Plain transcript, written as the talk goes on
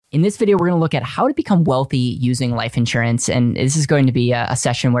In this video, we're going to look at how to become wealthy using life insurance. And this is going to be a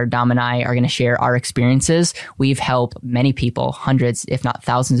session where Dom and I are going to share our experiences. We've helped many people, hundreds, if not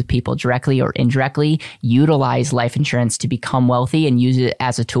thousands of people, directly or indirectly utilize life insurance to become wealthy and use it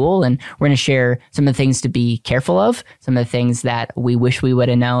as a tool. And we're going to share some of the things to be careful of, some of the things that we wish we would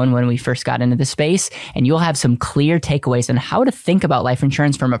have known when we first got into the space. And you'll have some clear takeaways on how to think about life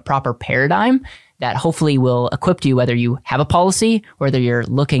insurance from a proper paradigm that hopefully will equip you whether you have a policy or whether you're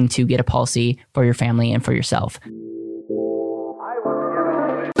looking to get a policy for your family and for yourself.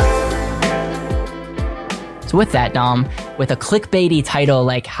 So with that, Dom, with a clickbaity title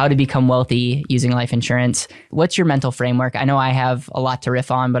like How to Become Wealthy Using Life Insurance, what's your mental framework? I know I have a lot to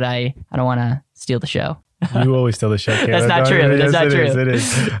riff on, but I don't want to steal the show. You always steal the show, Caleb. That's not true. That's not true. It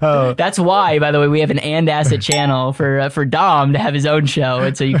is. Oh. That's why, by the way, we have an And Asset channel for Dom to have his own show.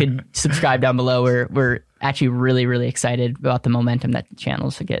 And so you can subscribe down below. We're actually really, really excited about the momentum that the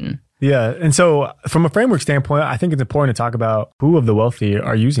channels are getting. Yeah. And so from a framework standpoint, I think it's important to talk about who of the wealthy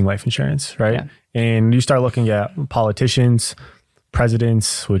are using life insurance, right? Yeah. And you start looking at politicians,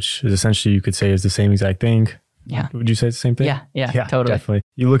 presidents, which is essentially you could say is the same exact thing. Yeah. Would you say it's the same thing? Yeah, totally. Definitely.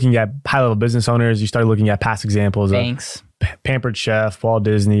 You're looking at high-level business owners. You start looking at past examples banks, of Pampered Chef, Walt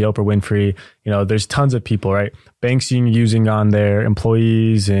Disney, Oprah Winfrey. You know, there's tons of people, right? Banks using on their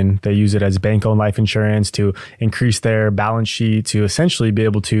employees, and they use it as bank-owned life insurance to increase their balance sheet to essentially be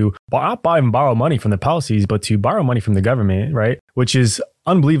able to not even borrow money from the policies, but to borrow money from the government, right? Which is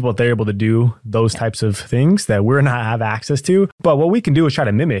unbelievable they're able to do those types of things that we're not have access to. But what we can do is try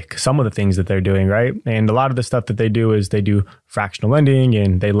to mimic some of the things that they're doing, right? And a lot of the stuff that they do is they do fractional lending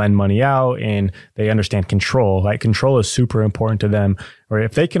and they lend money out and they understand control. Like control is super important to them. Or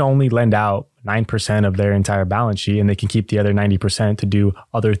if they can only lend out 9% of their entire balance sheet and they can keep the other 90% to do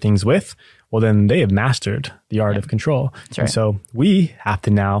other things with, well, then they have mastered the art of control. That's right. And so we have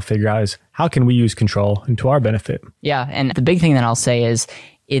to now figure out is how can we use control into our benefit? Yeah. And the big thing that I'll say is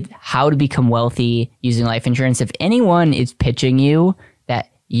how to become wealthy using life insurance. If anyone is pitching you that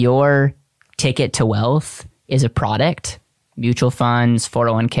your ticket to wealth is a product, mutual funds,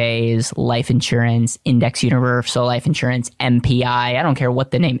 401ks, life insurance, index universal life insurance, MPI, I don't care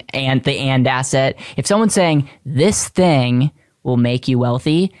what the name, and the And Asset. If someone's saying this thing will make you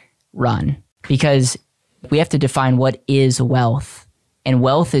wealthy, run. Because we have to define what is wealth. And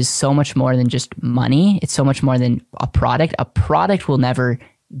wealth is so much more than just money. It's so much more than a product. A product will never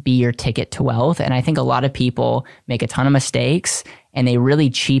be your ticket to wealth. And I think a lot of people make a ton of mistakes and they really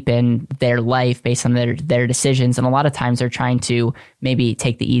cheapen their life based on their decisions. And a lot of times they're trying to maybe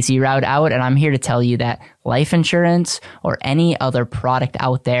take the easy route out. And I'm here to tell you that life insurance or any other product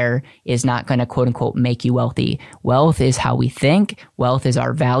out there is not going to quote unquote make you wealthy. Wealth is how we think. Wealth is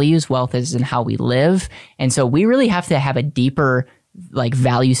our values. Wealth is in how we live. And so we really have to have a deeper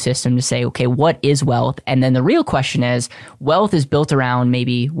value system to say, okay, what is wealth? And then the real question is, wealth is built around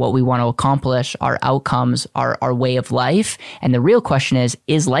maybe what we want to accomplish, our outcomes, our way of life. And the real question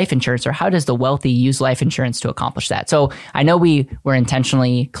is life insurance, or how does the wealthy use life insurance to accomplish that? So I know we were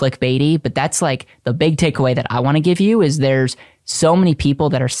intentionally clickbaity, but that's like the big takeaway that I want to give you is there's so many people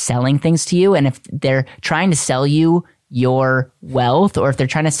that are selling things to you. And if they're trying to sell you your wealth, or if they're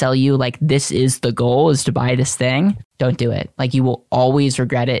trying to sell you like this is the goal is to buy this thing, don't do it. Like you will always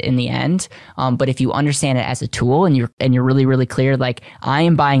regret it in the end. But if you understand it as a tool and you're really, really clear, like I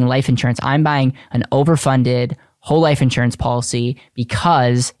am buying life insurance, I'm buying an overfunded whole life insurance policy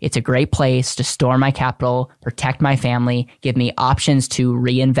because it's a great place to store my capital, protect my family, give me options to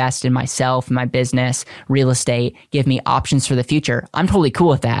reinvest in myself, my business, real estate, give me options for the future. I'm totally cool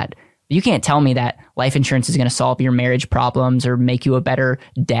with that. You can't tell me that life insurance is going to solve your marriage problems or make you a better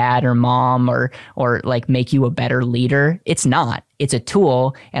dad or mom or like make you a better leader. It's not. It's a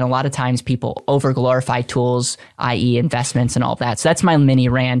tool. And a lot of times people over glorify tools, i.e. investments and all that. So that's my mini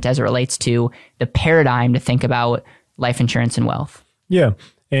rant as it relates to the paradigm to think about life insurance and wealth. Yeah.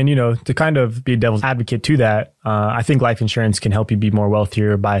 And, to kind of be a devil's advocate to that, I think life insurance can help you be more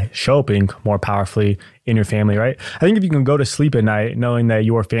wealthier by showing more powerfully in your family, right? I think if you can go to sleep at night knowing that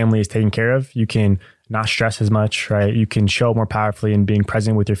your family is taken care of, you can not stress as much, right? You can show more powerfully in being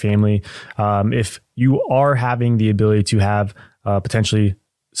present with your family. If you are having the ability to have potentially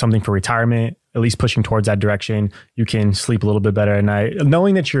something for retirement, at least pushing towards that direction, you can sleep a little bit better at night.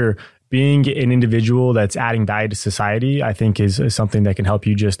 Knowing that you're being an individual that's adding value to society, I think is something that can help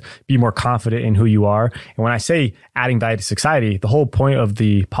you just be more confident in who you are. And when I say adding value to society, the whole point of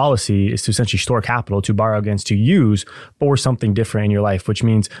the policy is to essentially store capital to borrow against, to use for something different in your life, which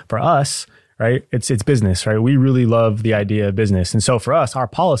means for us, right? It's business, right? We really love the idea of business. And so for us, our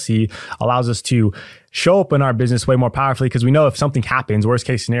policy allows us to show up in our business way more powerfully because we know if something happens, worst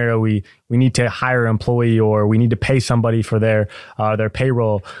case scenario, we need to hire an employee or we need to pay somebody for their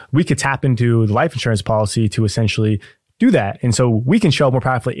payroll. We could tap into the life insurance policy to essentially do that. And so we can show up more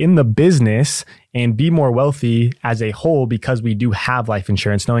powerfully in the business and be more wealthy as a whole because we do have life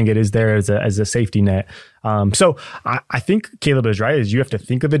insurance, knowing it is there as a safety net. So I think Caleb is right, is you have to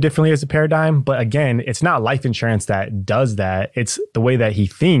think of it differently as a paradigm. But again, it's not life insurance that does that. It's the way that he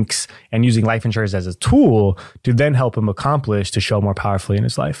thinks and using life insurance as a tool to then help him accomplish to show more powerfully in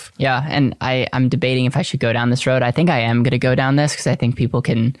his life. Yeah. And I'm debating if I should go down this road. I think I am going to go down this because I think people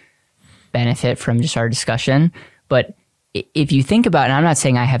can benefit from just our discussion. But if you think about it, and I'm not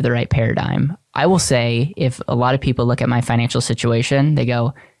saying I have the right paradigm, I will say if a lot of people look at my financial situation, they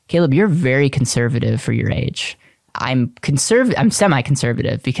go, Caleb, you're very conservative for your age. I'm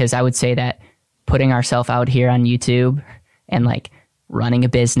semi-conservative because I would say that putting ourselves out here on YouTube and like running a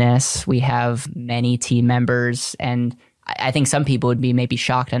business, we have many team members, and I think some people would be maybe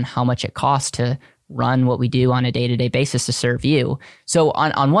shocked on how much it costs to run what we do on a day-to-day basis to serve you. So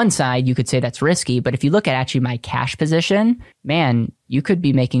on one side, you could say that's risky, but if you look at actually my cash position, man, you could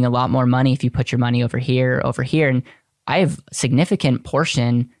be making a lot more money if you put your money over here. And I have a significant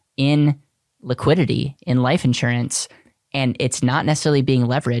portion in liquidity, in life insurance, and it's not necessarily being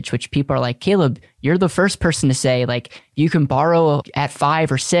leveraged, which people are like, Caleb, you're the first person to say like, you can borrow at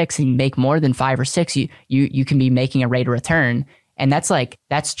 5 or 6 and make more than 5 or 6, you can be making a rate of return. And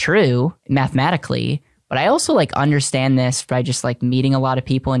that's true mathematically, but I also like understand this by just like meeting a lot of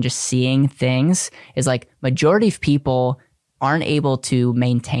people and just seeing things is like majority of people aren't able to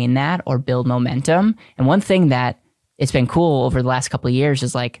maintain that or build momentum. And one thing that it's been cool over the last couple of years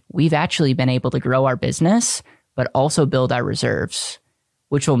is like, we've actually been able to grow our business, but also build our reserves,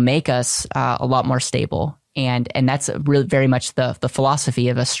 which will make us a lot more stable. And that's really very much the philosophy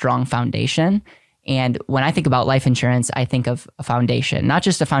of a strong foundation. And when I think about life insurance, I think of a foundation, not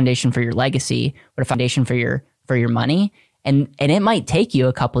just a foundation for your legacy, but a foundation for your money. And it might take you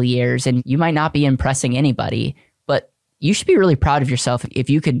a couple of years and you might not be impressing anybody, but you should be really proud of yourself if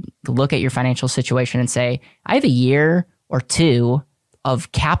you could look at your financial situation and say, I have a year or two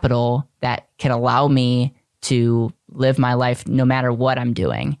of capital that can allow me to live my life no matter what I'm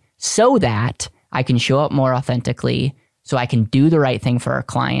doing so that I can show up more authentically, so I can do the right thing for our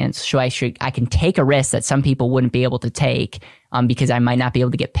clients. So I can take a risk that some people wouldn't be able to take because I might not be able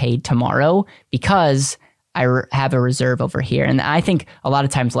to get paid tomorrow because I have a reserve over here. And I think a lot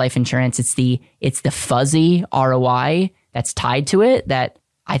of times life insurance, it's the fuzzy ROI that's tied to it that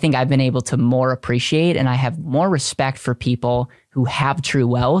I think I've been able to more appreciate, and I have more respect for people who have true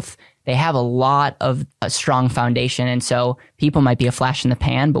wealth. They have a lot of a strong foundation. And so people might be a flash in the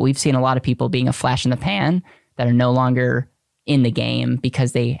pan, but we've seen a lot of people being a flash in the pan that are no longer in the game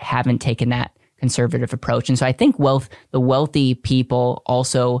because they haven't taken that conservative approach. And so I think the wealthy people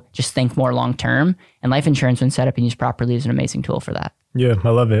also just think more long-term, and life insurance, when set up and used properly, is an amazing tool for that. Yeah, I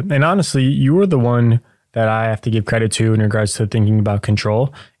love it. And honestly, you were the one that I have to give credit to in regards to thinking about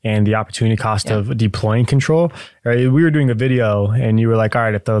control and the opportunity cost of deploying control. Right? We were doing a video and you were like, all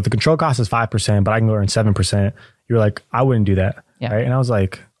right, if the control cost is 5%, but I can go earn 7%, you were like, I wouldn't do that. Yeah. Right? And I was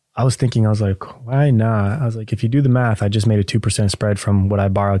like, why not? I was like, if you do the math, I just made a 2% spread from what I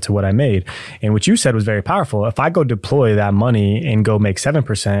borrowed to what I made. And what you said was very powerful. If I go deploy that money and go make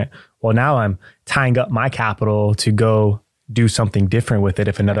 7%, well, now I'm tying up my capital to go do something different with it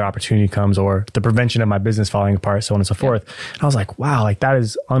if another opportunity comes, or the prevention of my business falling apart, so on and so forth. And I was like, wow, like that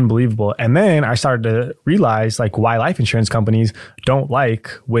is unbelievable. And then I started to realize like why life insurance companies don't like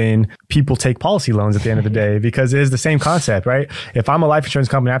when people take policy loans at the end of the day, because it is the same concept, right? If I'm a life insurance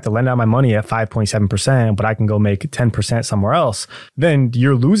company, I have to lend out my money at 5.7%, but I can go make 10% somewhere else, then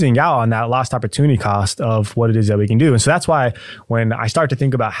you're losing out on that lost opportunity cost of what it is that we can do. And so that's why when I start to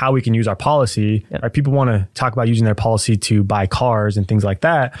think about how we can use our policy, right, people want to talk about using their policy to buy cars and things like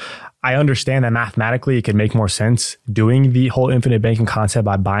that. I understand that mathematically it could make more sense doing the whole infinite banking concept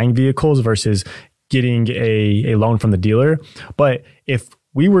by buying vehicles versus getting a loan from the dealer. But if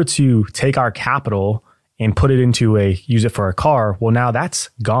we were to take our capital and put it into use it for a car, well, now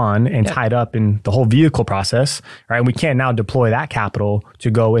that's gone and tied up in the whole vehicle process, right? And we can't now deploy that capital to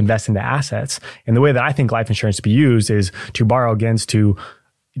go invest into assets. And the way that I think life insurance to be used is to borrow against to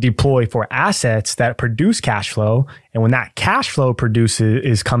deploy for assets that produce cash flow. And when that cash flow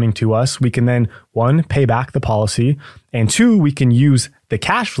is coming to us, we can then 1, pay back the policy, and 2, we can use the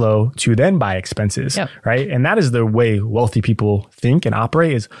cash flow to then buy expenses, right? And that is the way wealthy people think and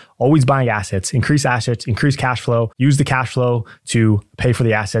operate, is always buying assets, increase cash flow, use the cash flow to pay for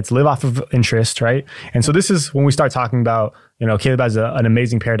the assets, live off of interest, right? And so this is when we start talking about, Caleb has an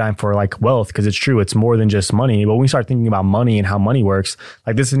amazing paradigm for like wealth, because it's true. It's more than just money. But when we start thinking about money and how money works,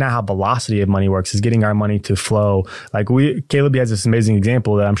 like this is not how velocity of money works, is getting our money to flow. Like Caleb has this amazing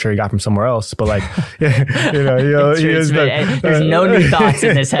example that I'm sure he got from somewhere else, but like, there's no new thoughts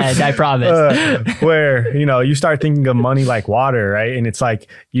in his head, I promise. Where, you start thinking of money like water, right? And it's like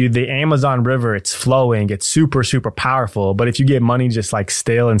the Amazon River, it's flowing, it's super, super powerful. But if you get money just like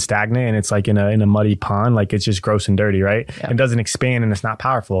stale and stagnant, and it's like in a muddy pond, like it's just gross and dirty, right? It doesn't expand and it's not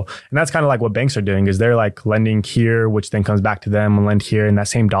powerful. And that's kind of like what banks are doing, is they're like lending here, which then comes back to them, and lend here. And that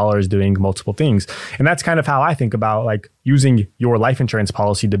same dollar is doing multiple things. And that's kind of how I think about like using your life insurance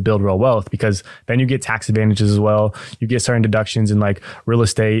policy to build real wealth, because then you get tax advantages as well. You get certain deductions in like real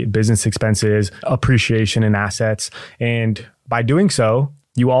estate, business expenses, appreciation in assets. And by doing so,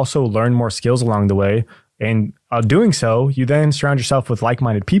 you also learn more skills along the way. And doing so, you then surround yourself with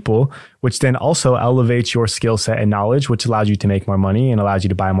like-minded people, which then also elevates your skill set and knowledge, which allows you to make more money and allows you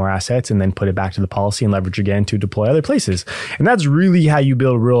to buy more assets and then put it back to the policy and leverage again to deploy other places. And that's really how you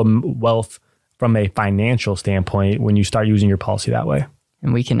build real wealth from a financial standpoint when you start using your policy that way.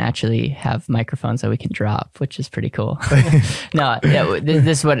 And we can actually have microphones that we can drop, which is pretty cool. No,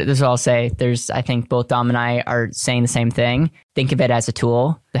 this is what I'll say. I think both Dom and I are saying the same thing. Think of it as a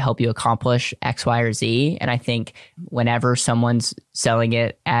tool to help you accomplish X, Y, or Z. And I think whenever someone's selling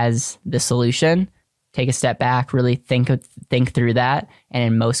it as the solution, take a step back, really think through that. And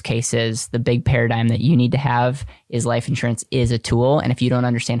in most cases, the big paradigm that you need to have is life insurance is a tool. And if you don't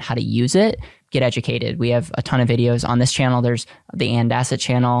understand how to use it, get educated. We have a ton of videos on this channel. There's the And Asset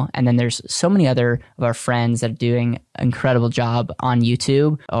channel. And then there's so many other of our friends that are doing an incredible job on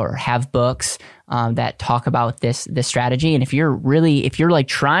YouTube or have books that talk about this strategy. And if you're like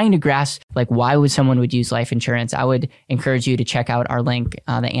trying to grasp, like why someone would use life insurance, I would encourage you to check out our link,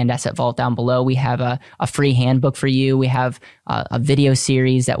 the And Asset Vault down below. We have a free handbook for you. We have a video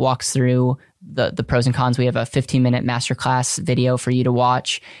series that walks through the pros and cons. We have a 15-minute masterclass video for you to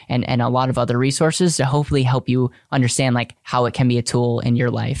watch, and a lot of other resources to hopefully help you understand like how it can be a tool in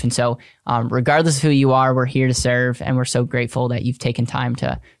your life. And so regardless of who you are, we're here to serve, and we're so grateful that you've taken time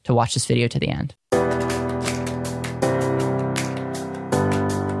to watch this video to the end.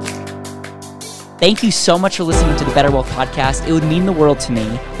 Thank you so much for listening to the Better Wealth Podcast. It would mean the world to me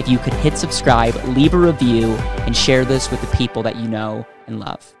if you could hit subscribe, leave a review, and share this with the people that you know and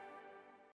love.